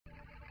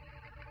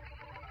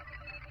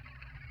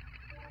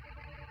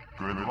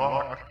Good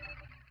luck.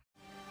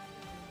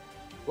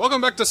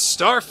 Welcome back to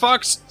Star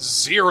Fox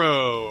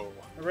Zero!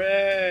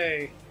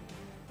 Hooray!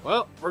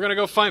 Well, we're gonna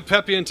go find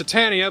Peppy and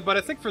Titania, but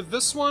I think for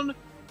this one,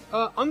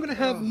 I'm gonna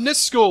have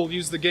TheNSCL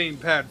use the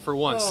gamepad for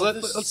once. Oh,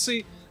 Let's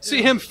see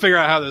him figure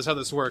out how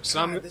this works.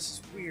 God, this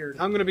is weird.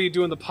 I'm gonna be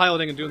doing the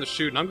piloting and doing the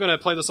shooting. I'm gonna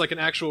play this like an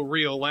actual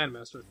real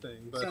Landmaster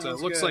thing, but it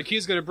looks good. like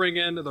he's gonna bring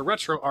in the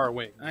retro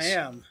R-Wings. I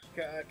am,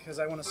 because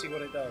I want to see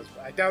what it does.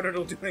 I doubt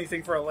it'll do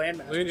anything for a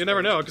landmaster. Well, you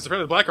never know, because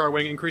apparently the black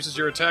R-Wing increases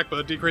your attack, but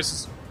it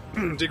decreases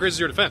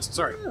your defense.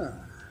 Sorry. So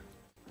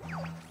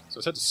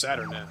let's head to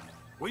Saturn now.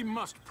 We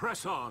must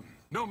press on,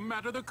 no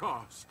matter the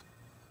cost.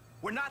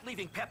 We're not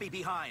leaving Peppy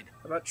behind.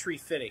 How about Tree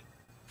Fitty?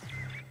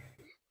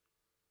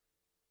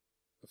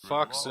 The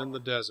fox in the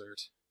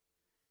desert.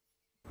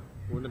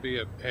 Wouldn't it be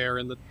a pear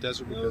in the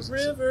desert? The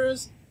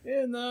rivers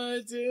in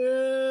the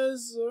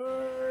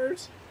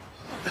desert.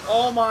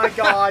 Oh my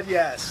God!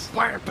 Yes.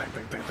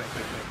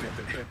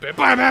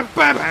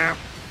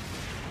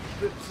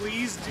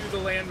 Please do the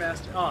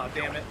Landmaster. Oh,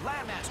 damn it.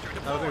 Landmaster I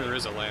deployed. don't think there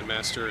is a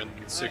Landmaster in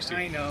 60.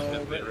 I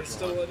know, but it's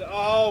still.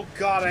 Oh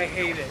God, I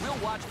hate it. We'll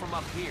watch from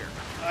up here.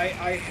 I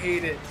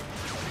hate it.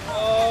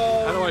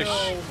 Oh How do I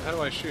no. how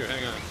do I shoot?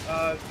 Hang on.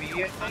 B,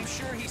 I think. I'm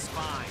sure he's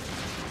fine.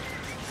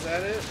 Is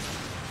that it?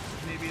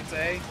 Maybe it's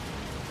A.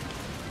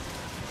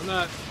 I'm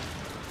not.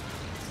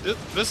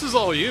 This is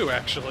all you,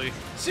 actually.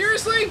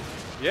 Seriously?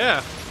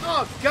 Yeah.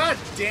 Oh God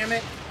damn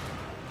it!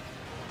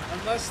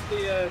 Unless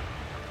the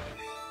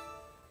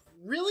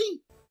Really?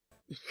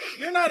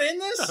 You're not in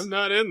this? I'm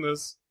not in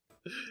this.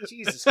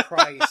 Jesus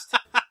Christ!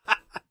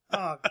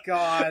 Oh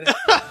God!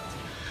 All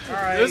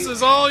right. This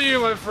is all you,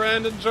 my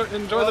friend. Enjoy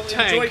the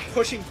tank. Enjoy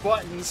pushing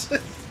buttons.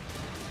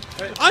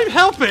 I'm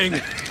helping.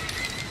 You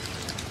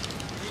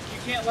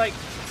can't like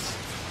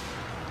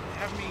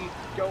have me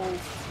go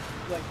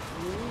like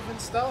move and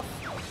stuff.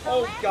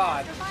 Oh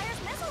God! Fires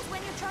missiles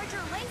when you charge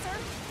your laser.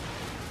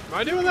 Am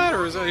I doing that,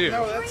 or is that you?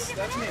 No, that's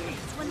me.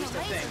 When the At least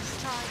I think.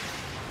 lasers charge.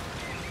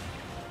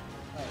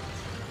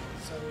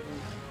 So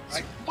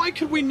Why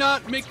could we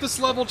not make this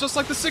level just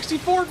like the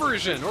 64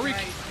 version? Or we can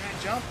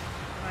I jump?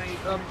 Can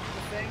I the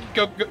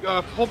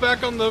thing? pull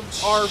back on the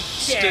R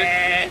stick.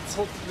 Shit.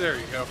 There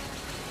you go.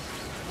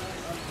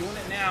 I'm doing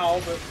it now,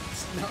 but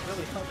it's not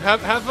really helping.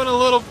 Having a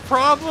little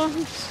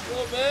problems? A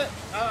little bit.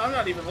 I'm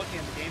not even looking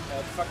at the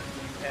gamepad. Fuck the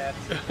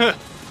gamepad.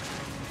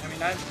 I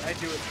mean, I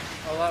do it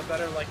a lot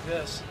better like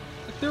this.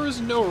 There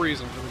is no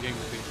reason for the game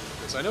to be like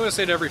this. I know I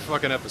say it every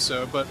fucking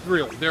episode, but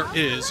really, there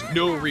is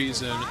no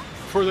reason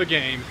for the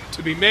game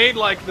to be made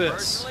like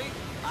this. Personally,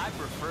 I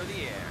prefer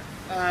the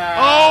air.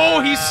 Oh,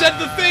 he said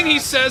the thing he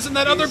says in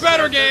that other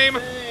better game!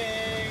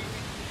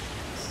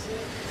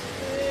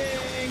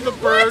 The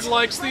bird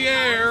likes the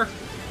air.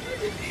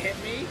 It hit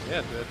me? Yeah,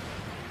 it did.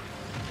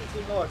 It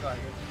didn't look like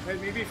it.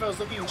 Maybe if I was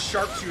looking in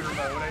sharpshooter mode,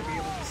 I'd be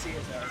able to see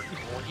it better.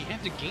 Well, you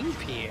have the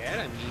gamepad,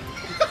 I mean...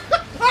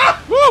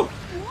 Woo!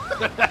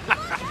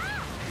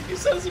 You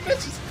son of a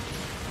bitches!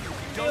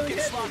 Don't get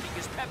sloppy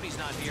because Peppy's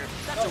not here.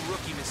 That's a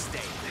rookie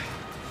mistake.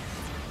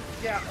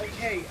 Yeah,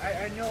 okay,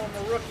 I know I'm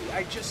a rookie.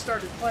 I just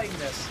started playing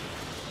this.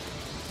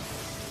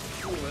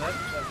 Ooh, that's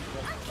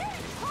cool.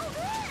 Hold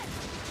it!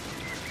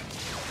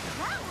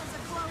 That was a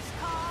close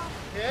call.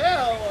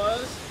 Yeah, it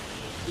was.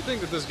 You think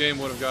that this game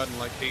would have gotten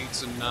like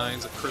 8s and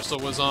 9s if Crystal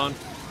was on?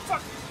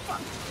 Fuck.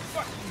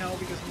 No,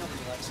 because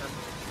nobody likes her.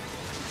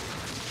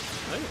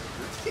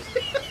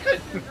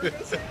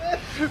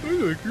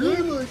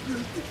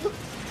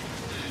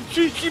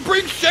 She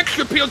brings sex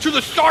appeal to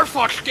the Star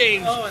Fox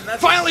games. Oh, and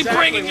that's finally exactly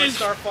bringing what in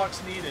Star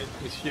Fox needed.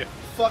 Yeah.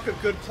 Fuck a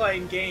good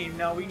playing game.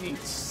 Now we need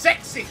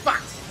sexy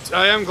Fox.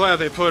 I am glad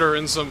they put her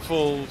in some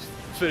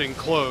full-fitting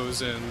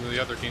clothes in the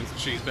other games that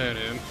she's been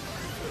in.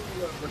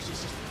 Where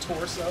she's just a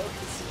torso.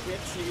 You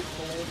can't see it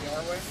below the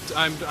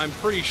armway. I'm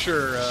pretty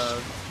sure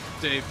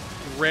they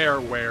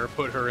Rareware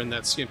put her in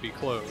that skimpy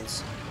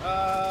clothes.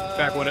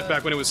 Back when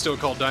it was still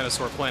called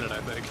Dinosaur Planet, I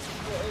think.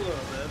 Well, a little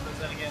bit, but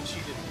then again, she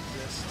didn't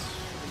exist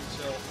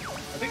until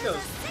I think that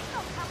was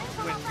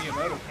when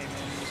Miyamoto came in.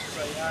 He was just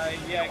like,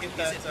 yeah, get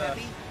that.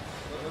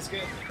 Let's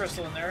get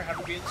Crystal in there. Have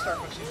her be in the Star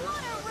Fox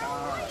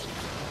universe.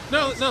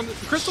 No,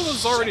 Crystal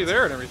was already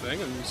there and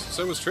everything, and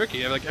so was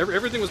Tricky. Like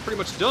everything was pretty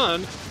much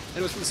done, and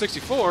it was for the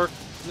 64.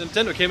 And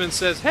Nintendo came in and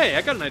says, "Hey,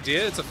 I got an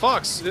idea. It's a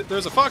fox.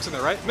 There's a fox in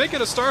there, right? Make it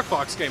a Star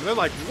Fox game." And they're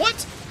like,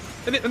 "What?"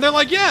 And they're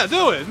like, "Yeah,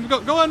 do it. Go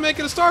ahead and make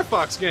it a Star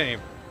Fox game.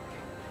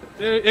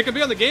 It can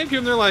be on the GameCube."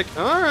 And they're like,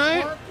 "All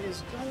right." What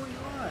is going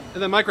on?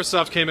 And then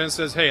Microsoft came in and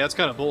says, "Hey, that's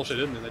kind of bullshit,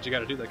 isn't it? That you got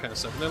to do that kind of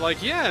stuff." And they're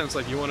like, "Yeah." And it's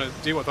like, "You want to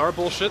deal with our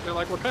bullshit?" And they're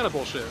like, "What kind of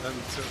bullshit?" And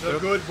so The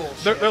good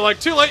bullshit. they're like,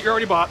 "Too late. You're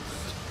already bought."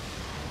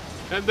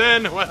 And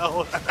then,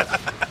 well,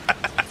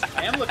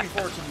 I am looking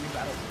forward to the new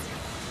Battlefield.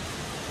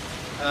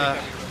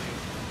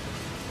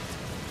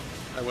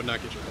 I would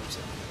not get your hopes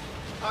up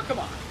Oh, come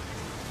on.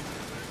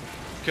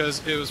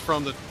 because it was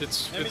from the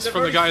They've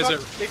from the guys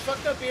already that they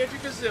fucked up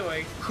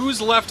Banjo-Kazooie. who's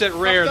left at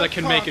Rare Fucked that up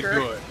can make it Conker.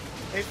 good.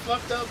 They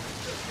fucked up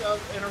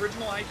an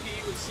original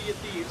IP with Sea of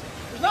Thieves.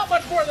 There's not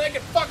much more they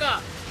can fuck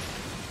up.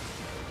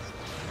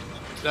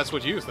 That's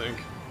what you think.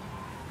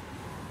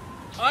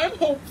 I'm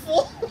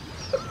hopeful.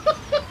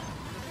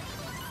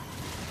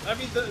 I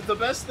mean, the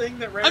best thing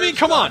that Rare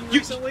come done on,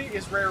 recently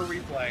is Rare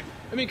Replay.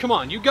 I mean, come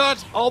on, you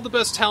got all the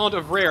best talent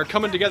of Rare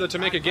coming together to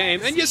make a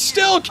game, and you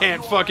still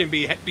can't fucking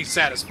be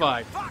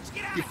satisfied.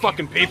 You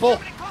fucking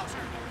people.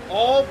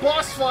 Oh,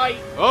 boss fight!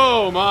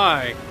 Oh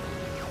my.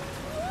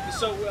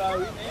 So, we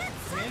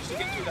managed to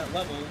get through that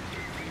level.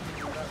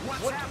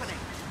 What's happening?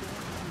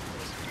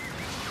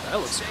 That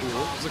looks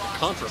cool. It's like a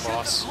Contra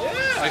boss.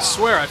 Yeah! I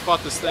swear I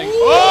fought this thing.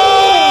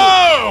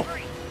 Oh!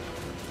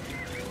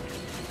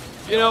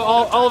 You know,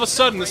 all of a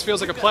sudden, this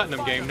feels like a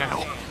Platinum game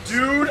now.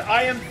 Dude,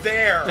 I am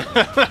there!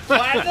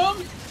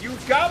 Platinum, you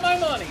got my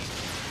money!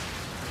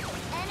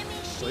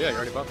 So yeah, you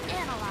already bought it.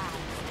 Analyze.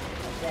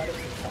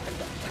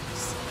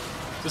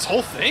 This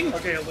whole thing?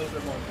 Okay, a little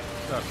bit more.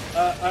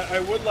 Oh. I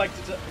would like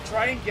to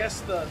try and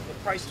guess the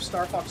price of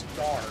Star Fox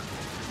Guard.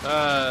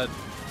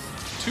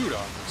 $2.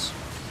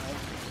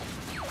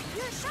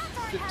 Your shots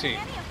aren't 15.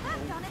 having any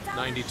effect on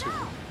its 92.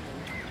 own.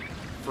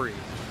 Free.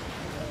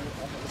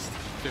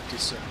 50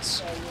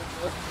 cents.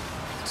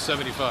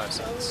 75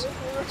 cents.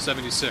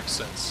 76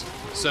 cents.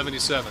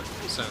 77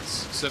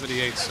 cents.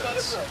 78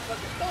 cents.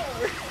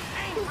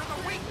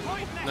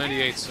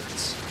 98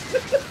 cents.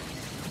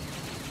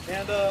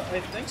 And I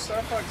think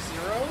Star Fox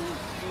Zero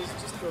was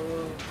just a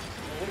little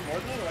more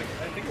than that. Like,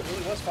 I think it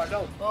really was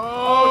 $5.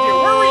 Oh dear,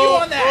 where were you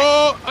on that?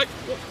 Oh,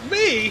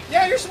 me?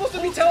 Yeah, you're supposed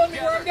to be telling me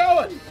where I'm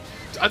going.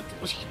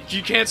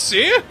 You can't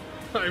see it?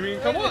 I mean,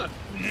 come on.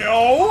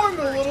 No, I'm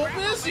a little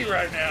busy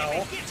right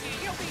now.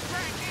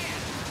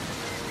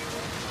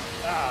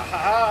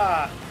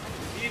 Ah,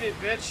 eat it,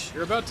 bitch.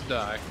 You're about to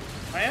die.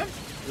 I am?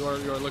 You are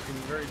looking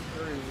very,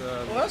 very.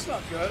 Well, that's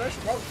not good. I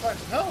should probably find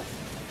some help.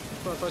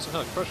 Probably some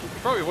help. You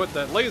probably want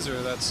that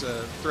laser that's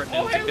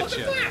threatening Oh, to hey, hit look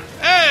you. at that.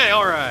 Hey,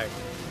 all right.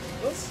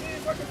 Let's see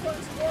if I can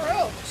find some more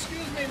help.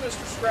 Excuse me,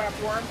 Mr.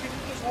 Scrapworm. Can you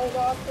just hold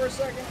off for a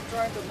second? I'm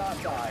trying to not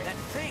die. That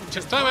thing Just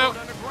just time burrowed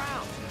out.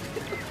 underground.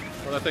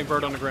 Well, that thing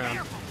burned on the ground.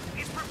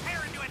 It's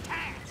preparing to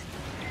attack.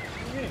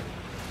 What do you mean?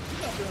 He's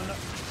not doing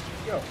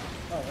nothing. Yo.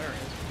 Oh, there he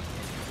is.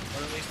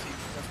 Or at least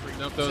that's where he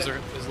Nope, those are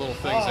his little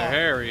things. Oh.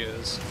 There he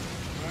is.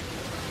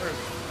 Where is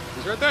he?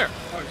 He's right there.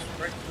 Oh, he's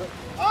right.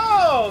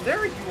 Oh,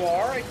 there you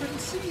are. I couldn't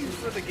see you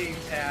for the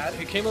gamepad.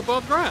 He came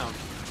above ground.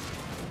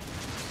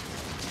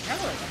 I kind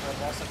of remember a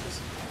boss like this.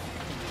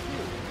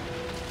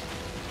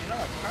 You know, I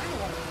kind of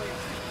want to play it.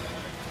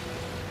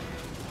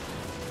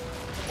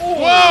 Oh!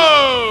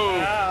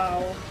 Whoa!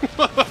 Ow.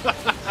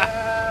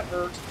 That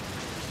hurt.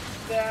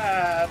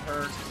 That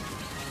hurt.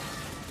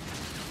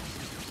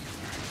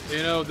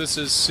 You know, this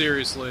is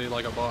seriously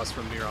like a boss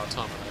from Nier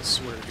Automata, I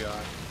swear to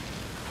God.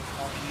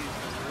 All he used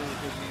was really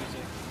good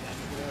music and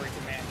glory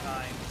to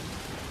mankind.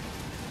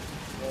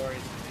 Glory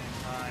to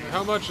mankind.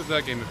 How much of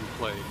that game have you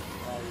played?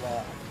 A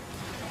lot.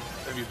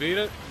 Have you beat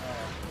it?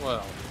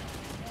 Well,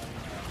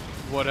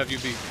 what have you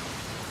beat?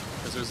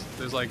 Because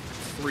there's like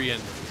 3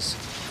 endings.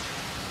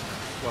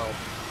 Well,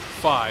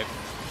 5.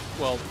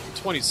 Well,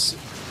 20.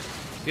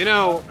 You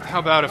know, how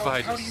about if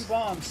I How do you just...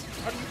 bombs?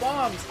 How do you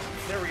bombs?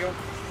 There we go.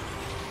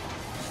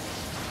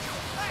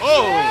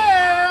 Oh!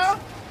 Yeah!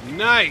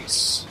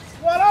 Nice!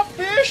 What up,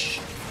 fish?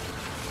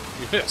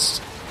 You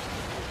missed.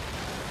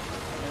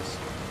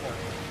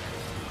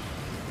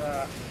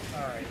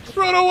 Alright.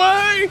 Run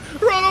away!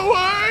 Run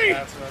away!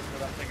 That's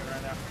what I'm thinking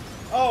right now.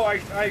 Oh,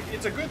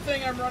 it's a good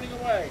thing I'm running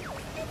away.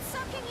 It's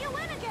sucking you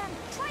in again.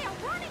 Try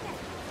outrunning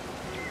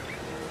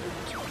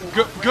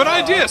it. Good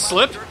idea,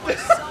 Slip.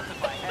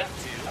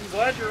 I'm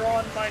glad you're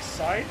on my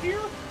side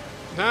here.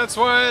 That's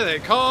why they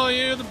call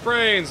you the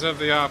brains of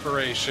the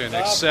operation.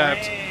 The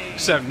Except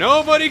brains.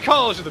 nobody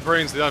calls you the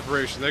brains of the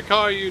operation. They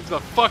call you the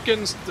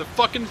fucking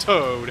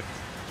toad.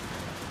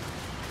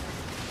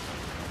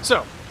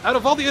 So, out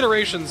of all the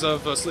iterations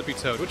of Slippy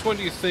Toad, which one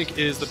do you think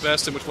is the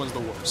best and which one's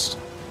the worst?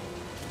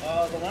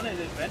 The one in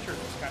Adventures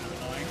was kind of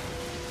annoying.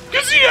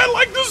 Because he had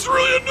like this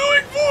really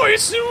annoying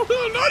voice,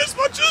 not as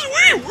much as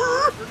we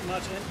were. Pretty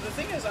much. And the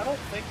thing is, I don't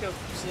think of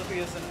Slippy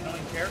as an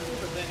annoying character,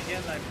 but then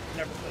again, I've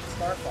never played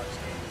Star Fox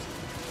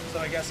games, so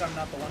I guess I'm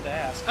not the one to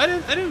ask. I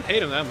didn't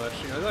hate him that much.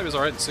 You know, I thought he was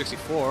alright in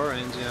 64,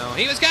 and you know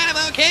he was kind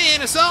of okay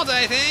in Assault,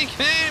 I think.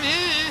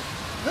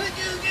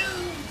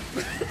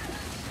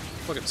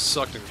 Fucking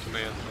sucked in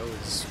Command.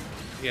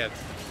 He had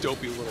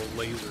dopey little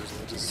lasers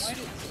that just Why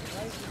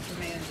did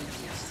Command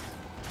exist?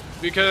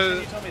 because.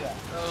 Can you tell me that?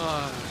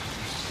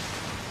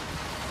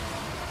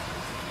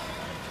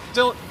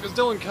 Because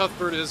Dylan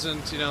Cuthbert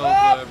isn't, you know,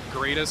 the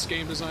greatest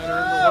game designer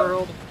in the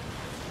world.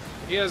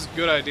 He has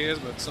good ideas,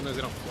 but sometimes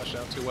they don't flesh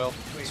out too well.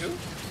 Wait, who?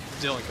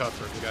 Dylan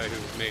Cuthbert, the guy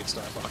who made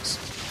Star Fox.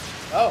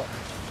 Oh.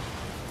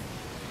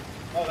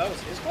 Oh, that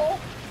was his call?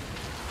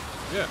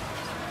 Yeah.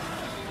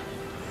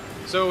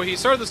 So he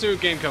started this new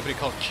game company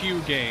called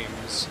Q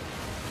Games.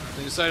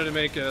 They decided to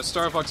make a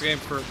Star Fox game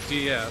for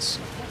DS.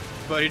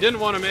 But he didn't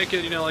want to make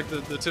it, you know, like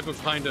the typical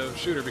kind of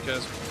shooter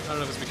because, I don't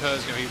know if it's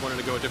because, you know, he wanted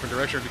to go a different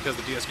direction or because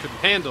the DS couldn't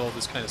handle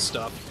this kind of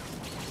stuff.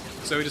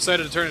 So he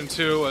decided to turn it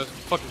into a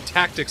fucking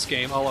tactics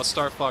game a la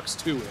Star Fox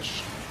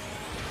 2-ish.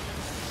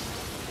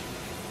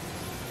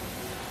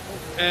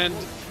 and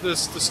the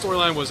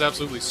storyline was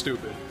absolutely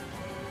stupid.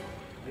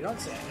 You don't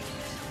say.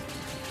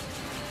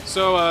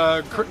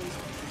 So,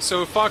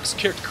 so Fox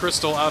kicked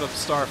Crystal out of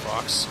Star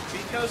Fox.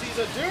 Because he's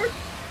a dude?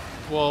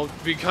 Well,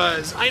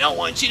 because I don't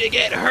want you to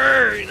get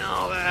hurt and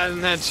all that.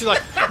 And then she's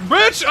like,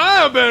 bitch, I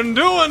have been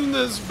doing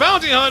this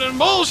bounty hunting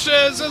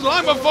bullshit since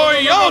long before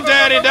your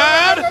daddy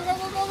died.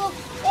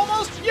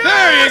 Almost, yes!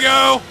 There you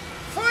go.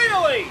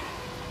 Finally!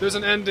 There's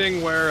an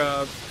ending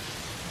where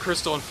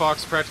Crystal and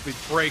Fox practically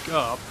break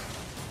up.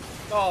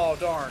 Oh,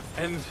 darn.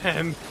 And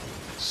then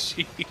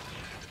she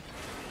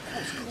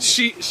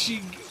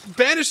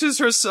banishes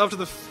herself to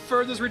the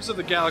furthest reaches of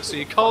the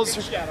galaxy, calls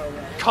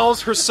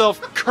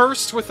herself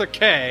Cursed with a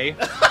K.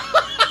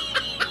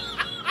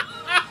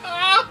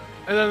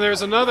 And then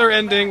there's another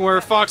ending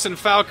where Fox and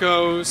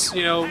Falco,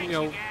 you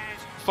know,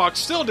 Fox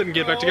still didn't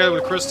get back together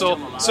with Crystal,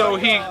 so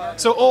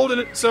old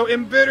and so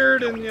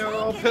embittered and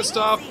all pissed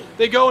off,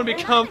 they go and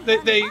become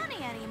they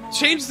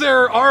change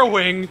their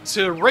R-wing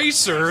to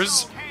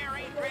racers,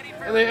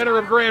 and they enter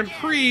a Grand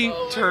Prix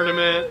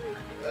tournament.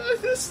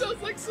 This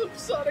sounds like some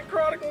Sonic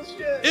Chronicles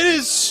shit. It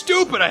is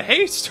stupid. I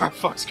hate Star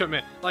Fox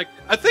Command. Like,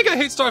 I think I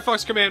hate Star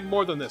Fox Command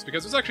more than this,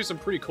 because there's actually some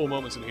pretty cool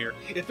moments in here.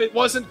 If it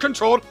wasn't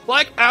controlled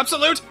like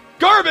absolute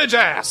garbage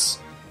ass!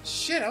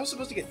 Shit, I was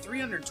supposed to get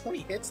 320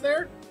 hits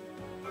there?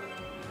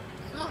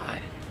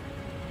 God.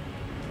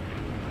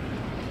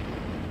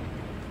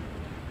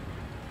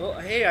 Well,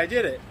 hey, I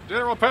did it.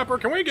 General Pepper,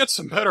 can we get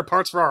some better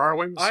parts for our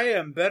R-Wings? I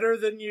am better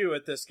than you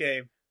at this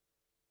game.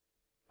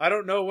 I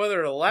don't know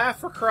whether to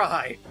laugh or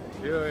cry.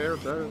 Yeah, you're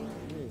better than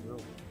me.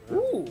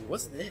 Ooh,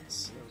 what's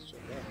this?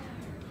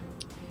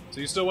 So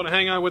you still want to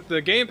hang on with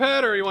the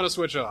gamepad, or you want to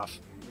switch off?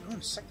 Oh,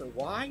 Sector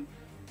Y?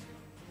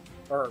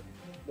 Or,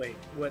 wait,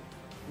 what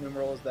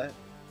numeral is that?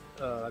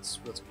 That's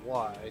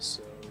Y,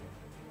 so...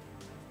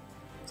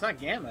 It's not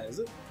Gamma, is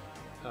it?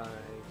 I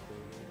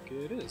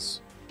think it is.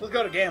 Let's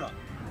go to Gamma.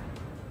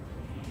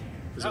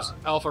 Because there's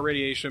alpha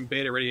radiation,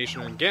 beta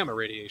radiation, and gamma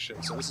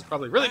radiation, so this is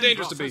probably really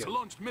dangerous to be Andros in. has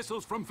launched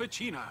missiles from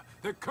Ficina.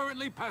 They're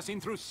currently passing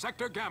through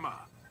Sector Gamma.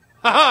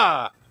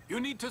 Ha-ha! You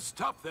need to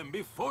stop them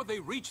before they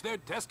reach their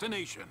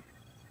destination.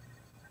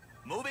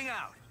 Moving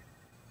out.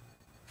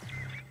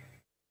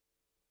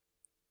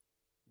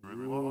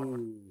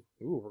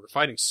 Ooh, we're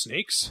fighting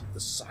snakes? The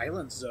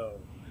Silent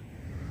Zone.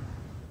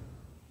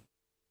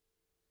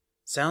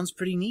 Sounds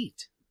pretty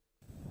neat.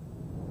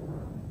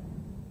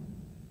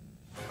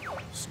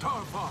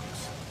 Star Fox,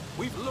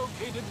 we've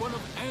located one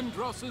of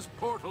Andros's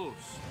portals.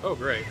 Oh,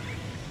 great.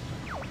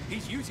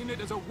 He's using it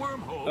as a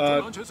wormhole to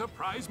launch a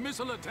surprise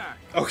missile attack.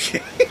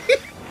 Okay.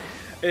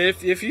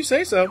 if you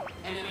say so.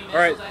 All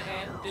right.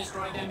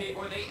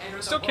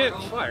 Still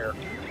can't fire.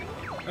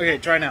 Okay,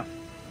 try now.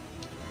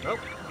 Nope.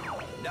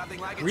 Nothing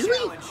like a Really?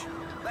 challenge.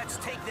 Let's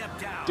take them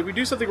down. Did we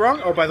do something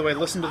wrong? Oh, by the way,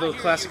 listen to those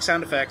classic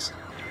sound effects.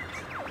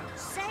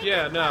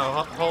 Yeah,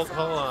 no, hold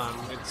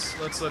on. Let's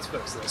fix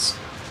this.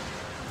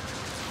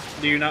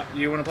 Do you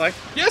want to play?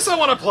 Yes, I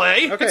want to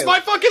play! Okay. It's my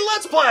fucking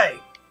Let's Play!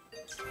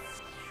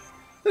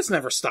 This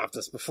never stopped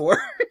us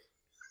before.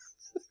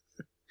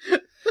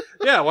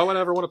 Yeah, why would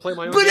I ever want to play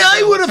my own But game?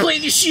 I want to play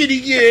the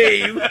shitty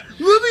game! Let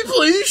me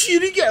play the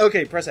shitty game!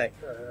 Okay, press A.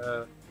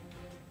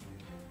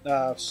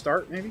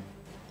 Start, maybe?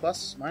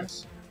 Plus?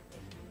 Minus?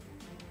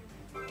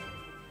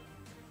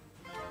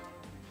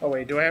 Oh,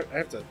 wait, do I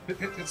have to...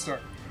 Hit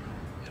start.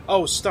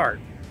 Oh, start.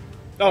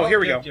 Oh, here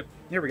we yep, go. yep.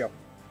 Here we go.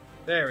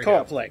 There we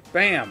Co-op go. play.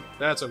 Bam!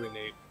 That's what we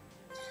need.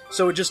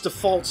 So it just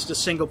defaults to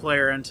single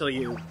player until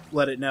you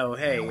let it know,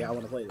 hey, I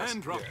want to play this.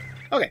 Andros.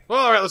 Okay.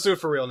 Well, alright, let's do it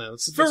for real now.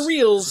 Let's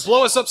reals.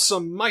 blow us up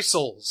some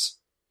missiles.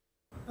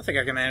 I think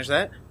I can manage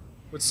that.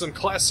 With some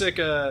classic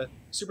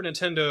Super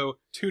Nintendo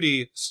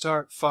 2D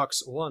Star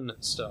Fox 1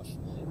 stuff.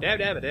 Dab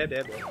dab dab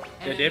dab dab.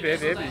 Dab, dab, dab,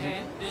 dab.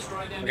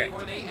 Okay.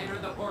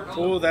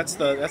 Oh, that's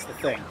the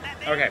thing.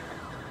 Okay.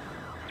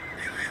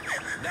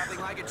 Nothing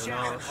like a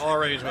challenge. All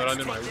rage mode, I'm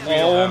in my Oh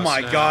wheelhouse my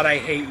now. god, I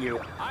hate you.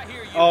 I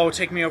hear you. Oh,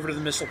 take me over to the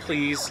missile,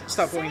 please.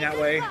 Stop going that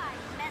way.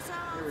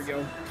 Here we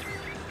go.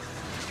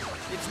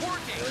 It's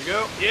working. There we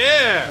go.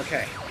 Yeah!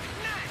 Okay.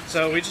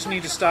 So we just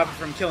need to stop it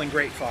from killing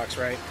Great Fox,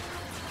 right?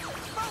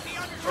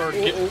 Or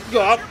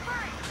get,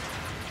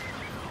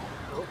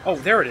 Oh,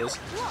 there it is.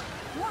 Look,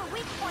 more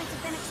weak points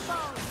have been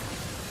exposed.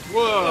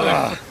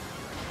 whoa!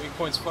 Weak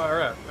points fire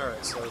out.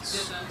 Alright, so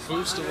let's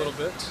boost a little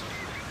bit.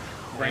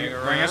 Bring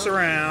us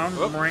around.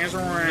 Whoop. Bring us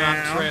Not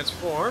around.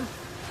 transform.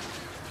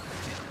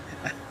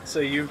 So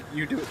you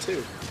do it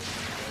too.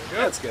 Go.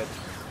 That's good.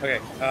 Okay,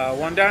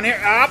 one down here.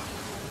 Up.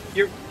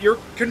 You're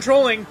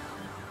controlling.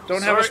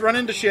 Don't have Sorry. us run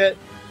into shit.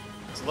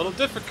 It's a little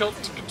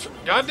difficult to control.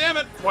 God damn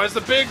it! Why is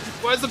the big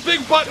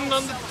button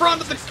on the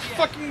front of the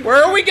fucking?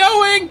 Where are we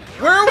going?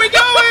 Where are we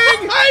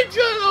going? I just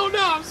oh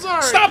no! I'm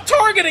sorry. Stop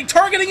targeting!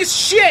 Targeting is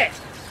shit!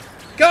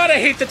 God, I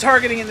hate the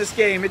targeting in this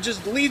game. It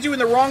just leads you in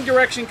the wrong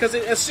direction because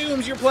it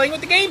assumes you're playing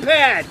with the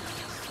gamepad.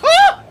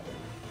 Ah!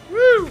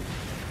 Woo!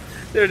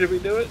 There, did we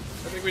do it?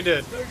 I think we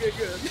did. Okay,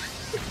 good.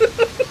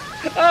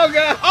 Oh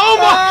god! Oh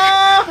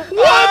my! What?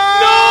 No!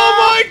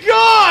 My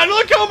God!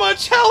 Look how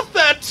much health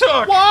that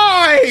took.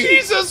 Why? Why?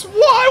 Jesus,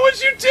 why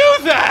would you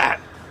do that?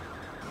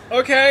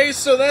 Okay,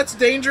 so that's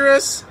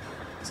dangerous.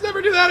 Let's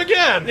never do that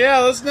again. Yeah,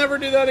 let's never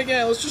do that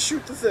again. Let's just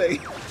shoot the thing.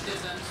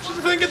 Shoot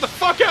the thing, get the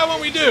fuck out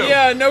when we do.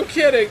 Yeah, no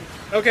kidding.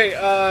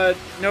 Okay,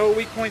 no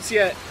weak points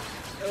yet.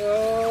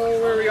 Oh,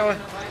 where are we going?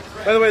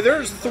 By the way,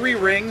 there's 3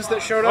 rings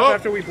that showed up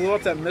after we blew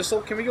up that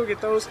missile. Can we go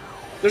get those?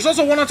 There's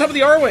also one on top of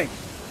the R-Wing.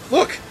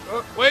 Look!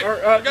 Wait, Or,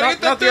 I gotta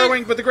get that not the thing.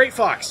 R-Wing, but the Great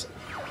Fox.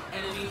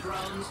 Enemy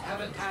drones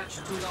have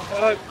attached to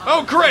the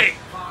Oh, great!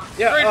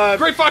 Yeah,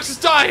 Great Fox is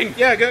dying!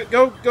 yeah,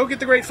 go get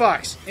the Great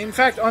Fox. In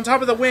fact, on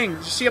top of the wing,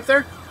 did you see up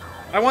there?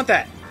 I want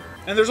that.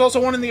 And there's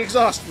also one in the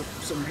exhaust for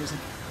some reason.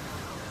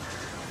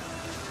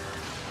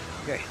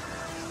 Okay,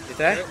 get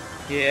that?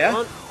 Okay.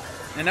 Yeah.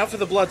 And now for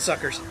the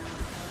bloodsuckers.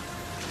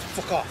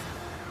 Fuck off.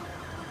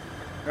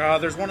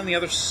 There's one on the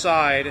other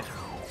side.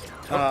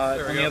 there we On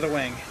go. the other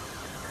wing.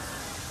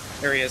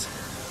 There he is.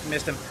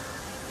 Missed him.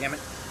 Damn it.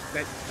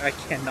 I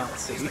cannot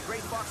see.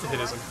 It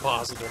is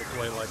impossible to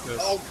play like this.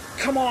 Oh,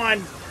 come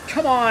on!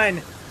 Come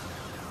on!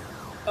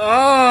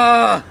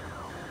 I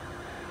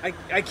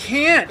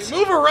can't!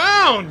 Move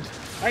around!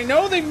 I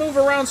know they move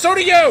around, so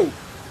do you!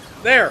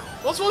 There.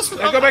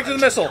 Now go back to the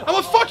missile. I'm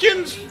a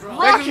fucking Back to the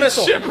rocket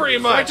missile. ship, pretty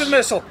much. Back to the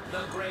missile.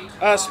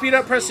 Speed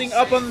up, pressing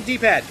up on the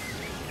D-pad.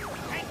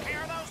 Take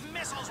care of those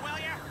missiles, will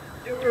ya?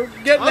 We're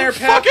getting there, I'm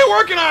Pat. fucking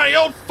working on it, you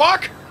old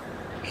fuck!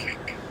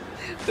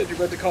 Said you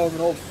meant to call him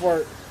an old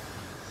fart.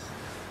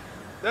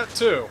 That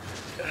too.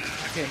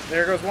 Okay,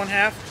 there goes one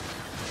half.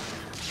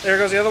 There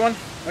goes the other one.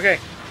 Okay,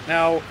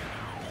 now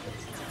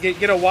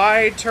get a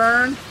wide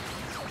turn.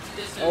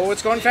 Oh,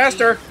 it's going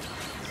faster.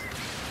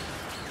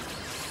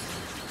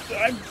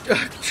 I'm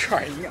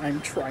trying.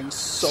 I'm trying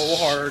so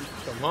hard.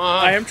 Come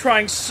on. I am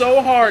trying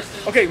so hard.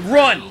 Okay,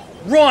 run,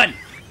 run,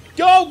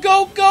 go,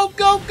 go, go,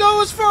 go,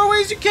 go as far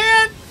away as you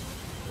can.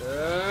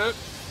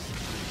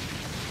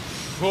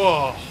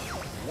 Whoa.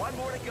 One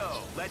more to go.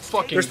 Let's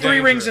Fucking There's 3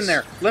 rings in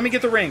dangerous. there. Let me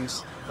get the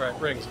rings. Alright,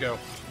 rings, go.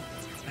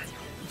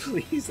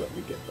 Please let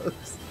me get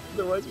those.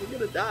 Otherwise, we're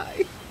gonna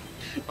die.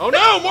 Oh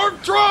no, more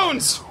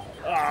drones!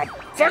 Ah,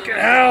 fucking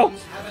hell!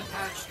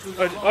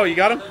 Oh, you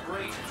got him?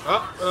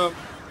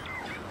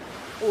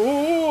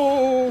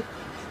 Ooh.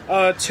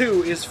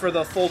 2 is for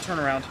the full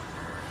turnaround.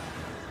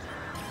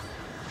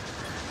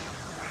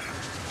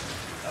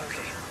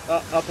 Okay.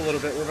 Up a little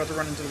bit. We're about to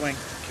run into the wing.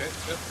 Okay,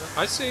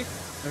 I see.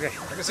 Okay.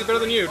 I can see better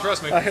than you,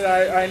 trust me.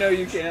 I know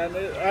you can.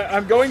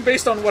 I'm going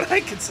based on what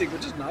I can see,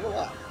 which is not a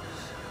lot.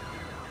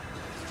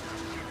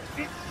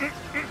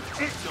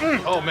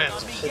 Oh man,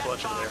 there's a whole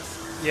bunch over there.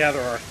 Yeah,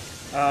 there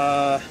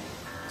are.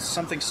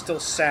 Something's still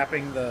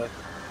sapping the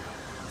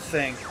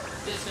thing.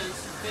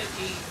 Distance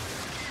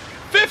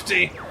 50.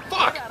 50?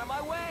 Fuck! Out of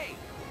my way.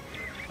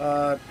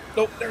 Oh,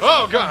 there's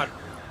Oh god!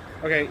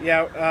 Okay,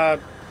 yeah,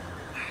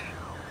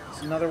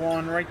 there's another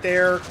one right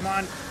there. Come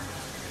on.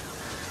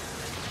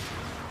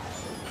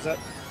 Is that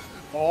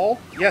all?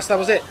 Yes, that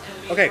was it.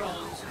 Okay,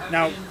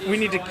 now we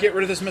need to get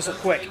rid of this missile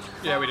quick.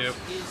 Yeah, we do.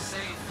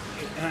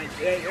 And I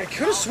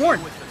could have sworn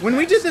when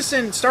we did this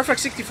in Star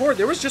Fox 64,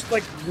 there was just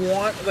like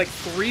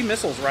 3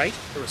 missiles, right?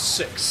 There were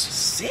 6.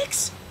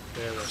 6?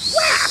 There were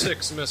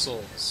 6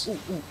 missiles. Ooh,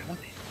 I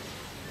want that.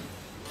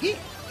 Yeet.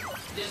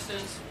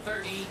 Distance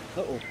 30.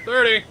 Uh-oh.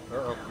 30.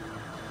 Uh-oh.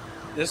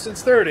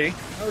 Distance 30.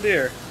 Oh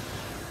dear.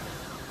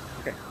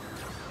 Okay.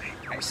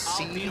 I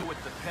see I'll deal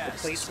with the the pest.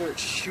 place where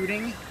it's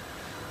shooting.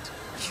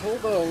 Kill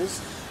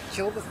those.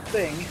 Kill the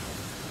thing.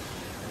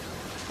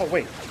 Oh,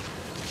 wait.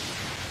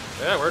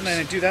 Yeah, it works. I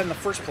didn't do that in the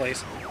first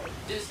place.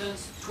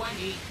 Distance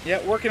 20.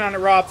 Yeah, working on it,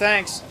 Rob.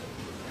 Thanks.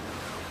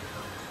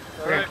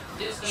 Alright.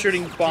 Distance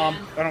Shooting bomb.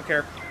 10. I don't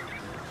care.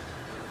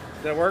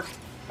 Did that work?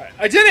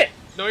 I did it!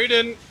 No, you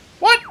didn't.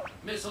 What?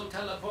 Missile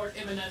teleport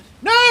imminent.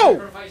 No!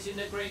 Sacrificing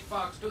the Great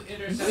Fox to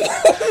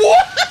intercept.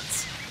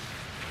 What?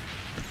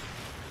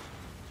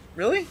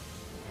 Really?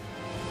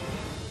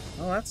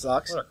 Oh, that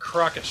sucks. What a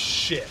crock of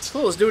shit.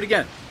 Cool, let's do it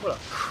again. What a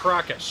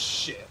crock of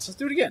shit. Let's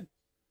do it again.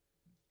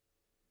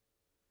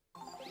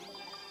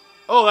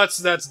 Oh,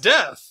 that's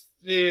death.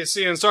 You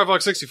see, in Star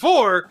Fox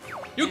 64,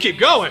 you keep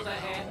going.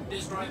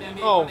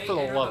 Oh, for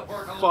the love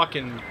of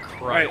fucking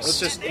Christ. Alright, let's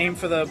just aim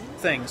for the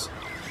things.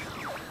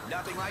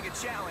 Nothing like a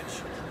challenge.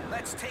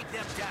 Let's take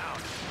them down.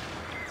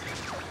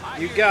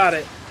 You got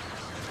it.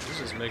 This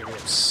is making me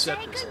upset.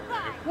 Say This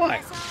goodbye, Why?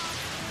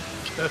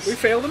 missile. We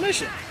failed the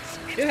mission.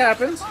 It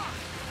happens.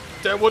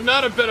 That would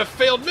not have been a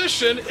failed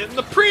mission in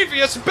the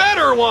previous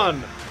better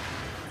one.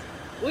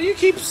 Well, you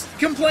keep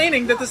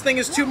complaining that this thing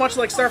is too much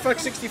like Star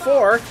Fox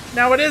 64.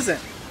 Now it isn't.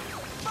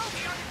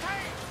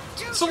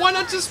 So why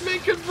not just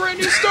make a brand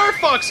new Star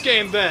Fox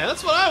game then?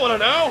 That's what I want to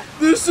know.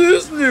 This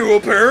is new,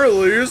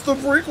 apparently. It's the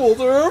prequel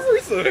to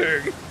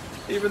everything.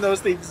 Even though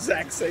it's the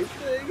exact same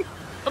thing.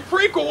 A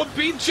prequel would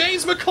be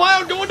James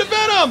McCloud going to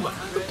Venom,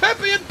 the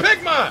Peppy and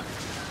Pigma.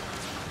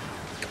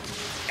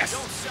 Yes.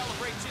 Don't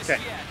celebrate just Okay.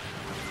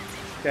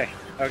 yet.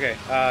 Okay.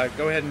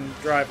 Go ahead and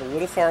drive a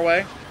little far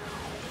away.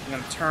 I'm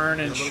gonna turn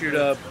and shoot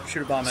a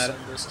bomb at it.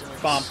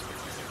 Bomb.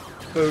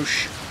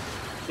 Boosh.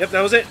 Yep,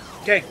 that was it.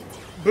 Okay.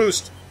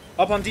 Boost.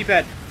 Up on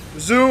D-pad.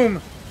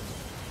 Zoom!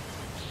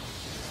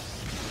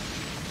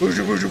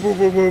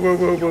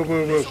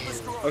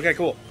 Okay,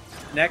 cool.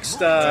 Next,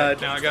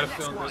 Now I got a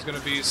feeling there's going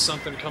to be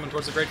something coming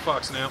towards the Great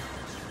Fox now.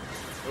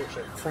 Oh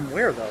shit. from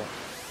where, though?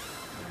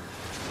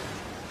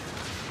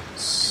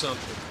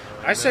 Something.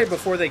 I say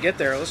before they get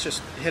there, let's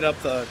just hit up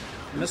the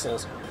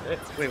missiles.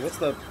 Wait, what's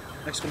the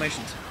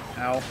exclamations?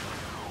 Ow.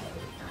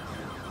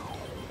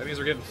 That means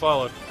we're getting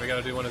followed. We got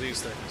to do one of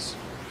these things.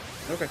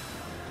 Okay.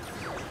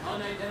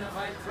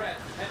 Unidentified threat.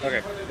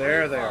 Okay,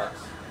 there they are.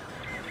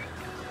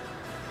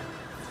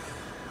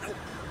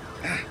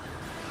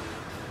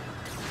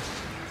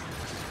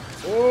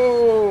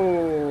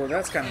 Oh,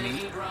 that's kind of neat.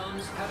 Enemy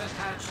drones have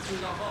attached to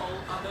the hull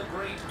of the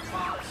Great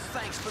Fox.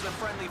 Thanks for the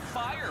friendly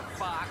fire,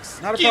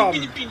 Fox. Not a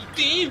problem.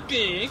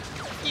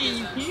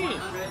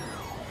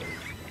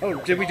 Oh,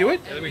 did we do it?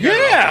 Yeah, we got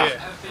it.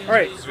 Yeah!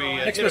 Alright, We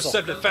next missile.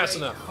 intercepted it fast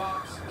enough.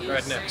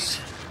 Right next.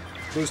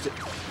 Boost it.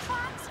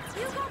 Fox,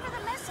 you go for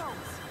the missiles.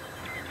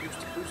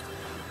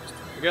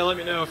 You gotta let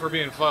me know if we're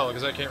being followed,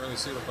 because I can't really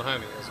see what's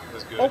behind me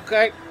as good.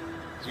 Okay.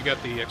 You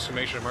got the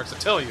exclamation marks to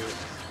tell you.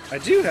 I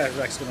do have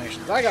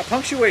exclamations. I got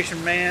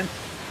punctuation, man.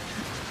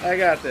 I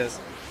got this.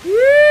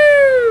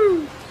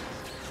 Woo!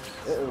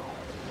 Uh-oh.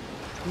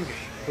 Okay,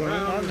 boom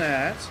on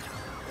that.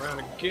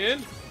 Round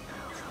again.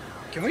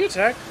 Can we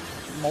attack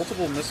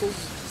multiple missiles at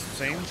the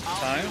same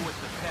time?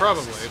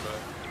 Probably, but...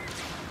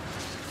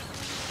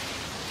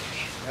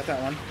 Got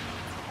that one.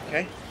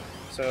 Okay.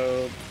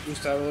 So,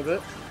 boost out a little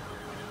bit.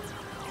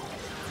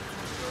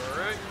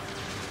 Alright.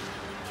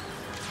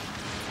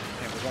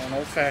 Okay, we're going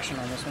old-fashioned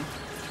on this one.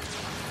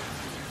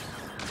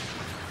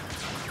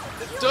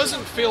 It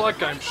doesn't feel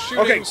like I'm shooting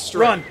Okay,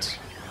 straight. run!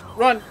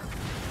 Run!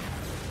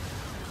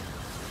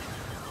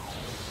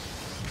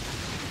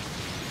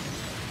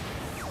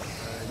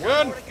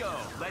 Good.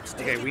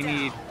 Okay, we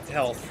need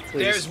health, please.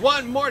 There's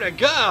one more to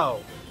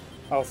go!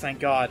 Oh, thank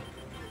God.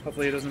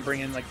 Hopefully it doesn't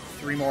bring in, like,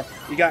 3 more.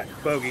 You got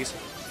bogeys.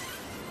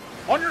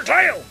 On your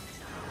tail!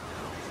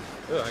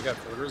 Ugh, I got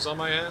borders on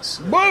my ass.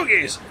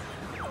 Bogeys!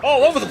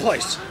 All over the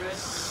place!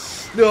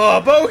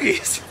 Ugh,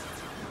 bogeys!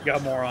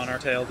 Got more on our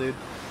tail, dude.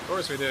 Of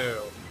course we do.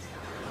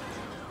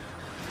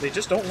 They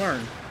just don't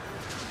learn.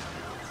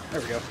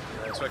 There we go.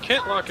 Alright, so I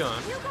can't lock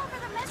on. You go for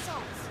the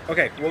missiles.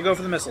 Okay, we'll go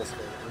for the missiles.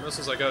 The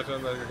missiles, I got a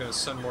feeling that you're going to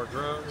send more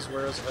drones.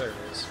 Where is it? There it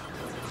is.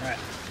 Alright.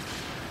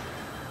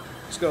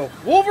 Let's go.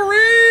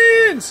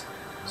 Wolverines!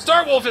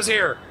 Star Wolf is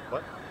here!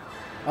 What?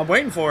 I'm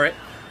waiting for it.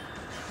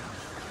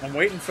 I'm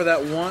waiting for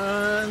that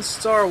one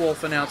Star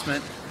Wolf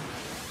announcement.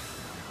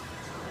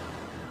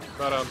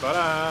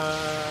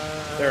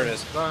 Ba-da-ba-da. There it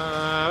is.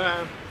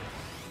 Ba-da.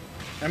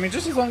 I mean,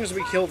 just as long as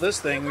we kill this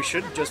thing, we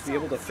should just be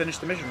able to finish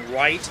the mission,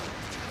 right?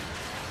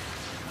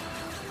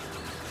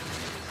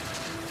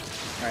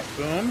 Alright,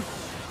 boom.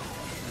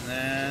 And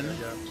then... We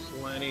got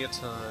plenty of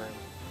time.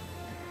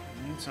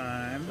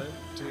 Time.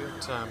 Plenty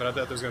of time. But I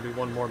thought there was going to be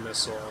one more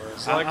missile.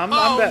 It's I'm- like, I'm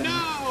oh betting.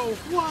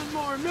 no! One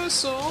more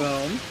missile!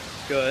 Boom.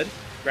 Good.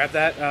 Grab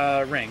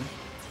that ring.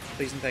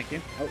 Please and thank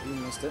you. Oh, you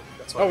missed it.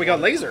 That's what Oh, I we got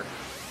wanted. laser.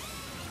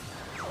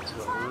 That's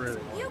what I really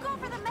wanted. You go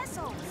for the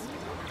missiles.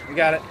 We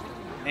got it.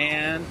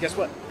 And guess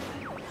what?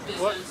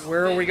 What?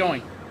 Where are we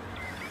going?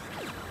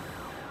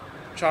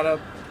 Shot a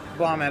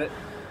bomb at it.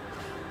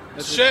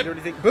 Shit. What do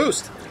you think?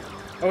 Boost!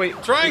 Oh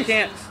wait, Trying. you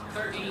can't.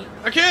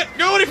 I can't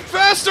go any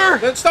faster!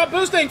 Then stop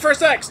boosting for a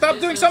sec! Stop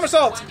doing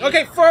somersaults!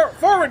 Okay,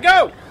 forward,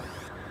 go!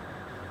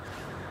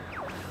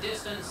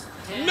 Distance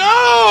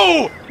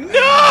No!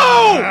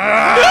 No!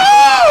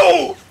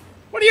 No!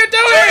 What are you You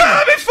doing?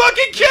 gotta be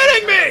fucking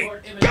kidding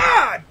me!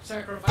 God!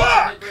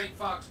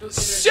 Fuck!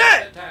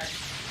 Shit!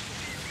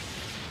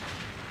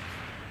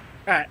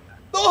 Alright,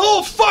 The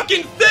whole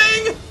fucking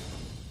thing!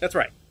 that's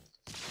right.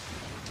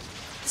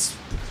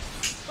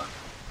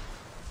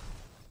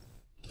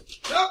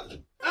 No!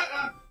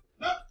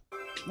 No!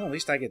 Well, at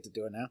least I get to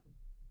do it now.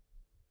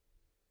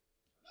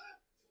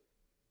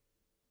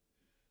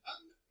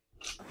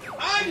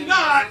 I'm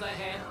not!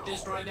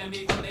 Destroy them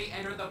before they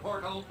enter the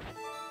portal.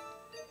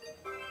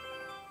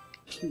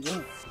 You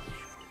won't.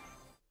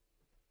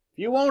 If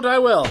you won't, I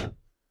will.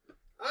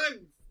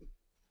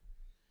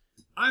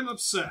 I'm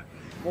upset.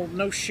 Well,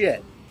 no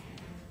shit.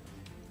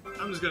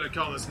 I'm just gonna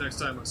call this next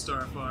time with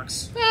Star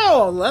Fox.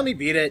 No, let me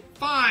beat it.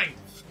 Fine!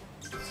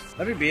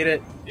 Let me beat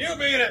it. You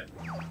beat it!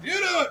 You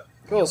do it!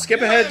 Cool,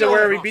 skip ahead to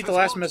where we beat the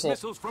last missile.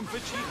 Missiles from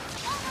Vegeta.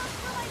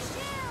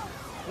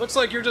 Looks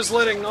like you're just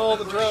letting all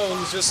the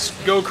drones just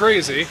go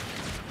crazy.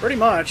 Pretty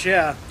much,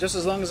 yeah. Just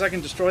as long as I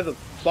can destroy the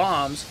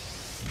bombs,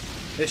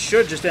 it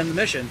should just end the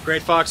mission.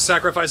 Great Fox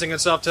sacrificing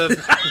itself to...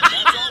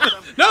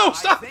 No,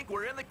 stop! I think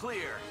we're in the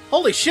clear.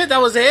 Holy shit,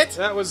 that was it?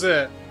 That was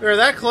it. We were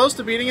that close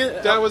to beating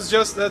it? That was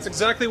just... That's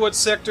exactly what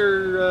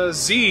Sector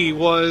Z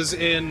was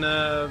in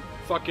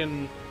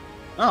fucking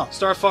Oh,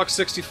 Star Fox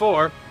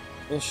 64.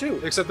 well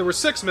shoot. Except there were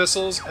 6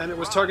 missiles, and it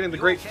was targeting the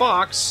Great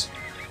Fox.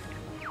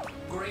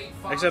 Great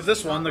Fox Except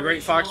this one, the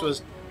Great Fox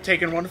was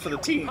taking one for the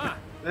team.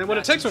 And when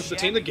it takes one for the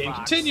team, the game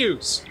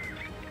continues.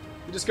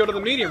 You just go to the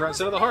medium route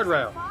instead of the hard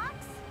route. Fox?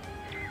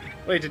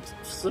 Wait, did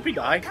Slippy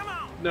die?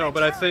 No,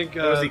 but I think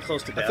was he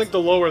close to I death? think the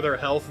lower their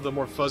health, the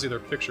more fuzzy their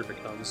picture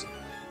becomes.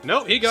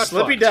 Nope, he got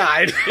Slippy fucked.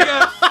 died. He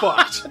got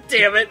fucked.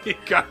 Damn it. He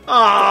got.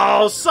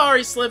 Oh,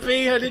 sorry,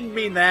 Slippy. I didn't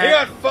mean that. He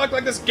got fucked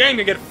like this game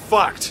can get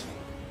fucked.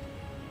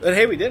 But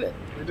hey, we did it.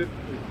 We did.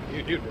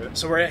 You did it.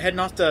 So we're heading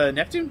off to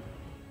Neptune?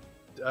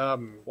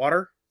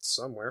 Water?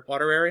 Somewhere.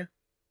 Water area?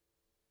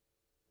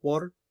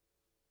 Water?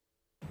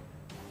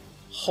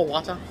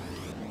 Hawata?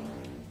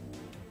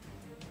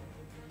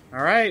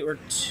 Alright, we're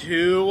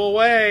 2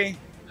 away.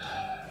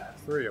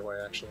 3 away,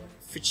 actually.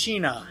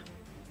 Ficina.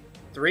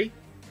 3?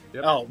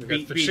 Yep. Oh, we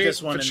beat got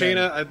this one and Ficina,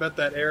 then- I bet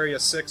that area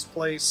 6th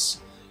place,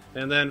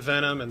 and then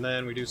Venom, and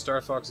then we do Star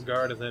Fox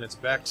Guard, and then it's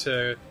back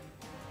to,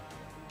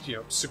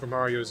 Super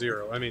Mario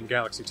 0. I mean,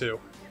 Galaxy 2.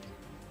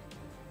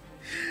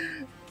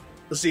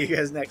 We'll see you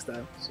guys next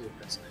time. See you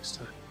guys next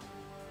time.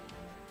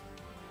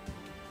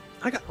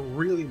 I got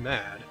really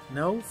mad.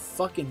 No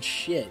fucking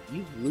shit.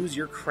 You lose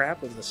your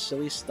crap with the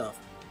silly stuff.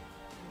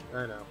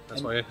 I know.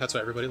 That's why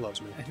everybody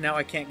loves me. And now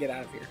I can't get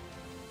out of here.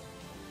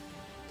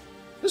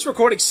 This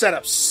recording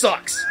setup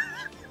sucks.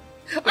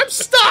 I'm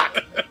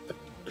stuck!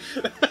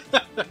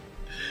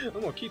 I'm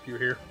gonna keep you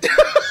here.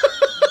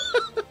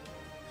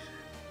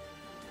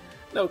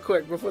 No,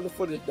 quick, before the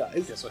footage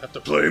dies. Guess I have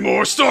to play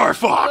more Star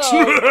Fox!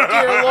 Oh,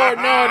 dear Lord,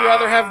 no, I'd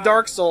rather have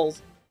Dark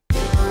Souls.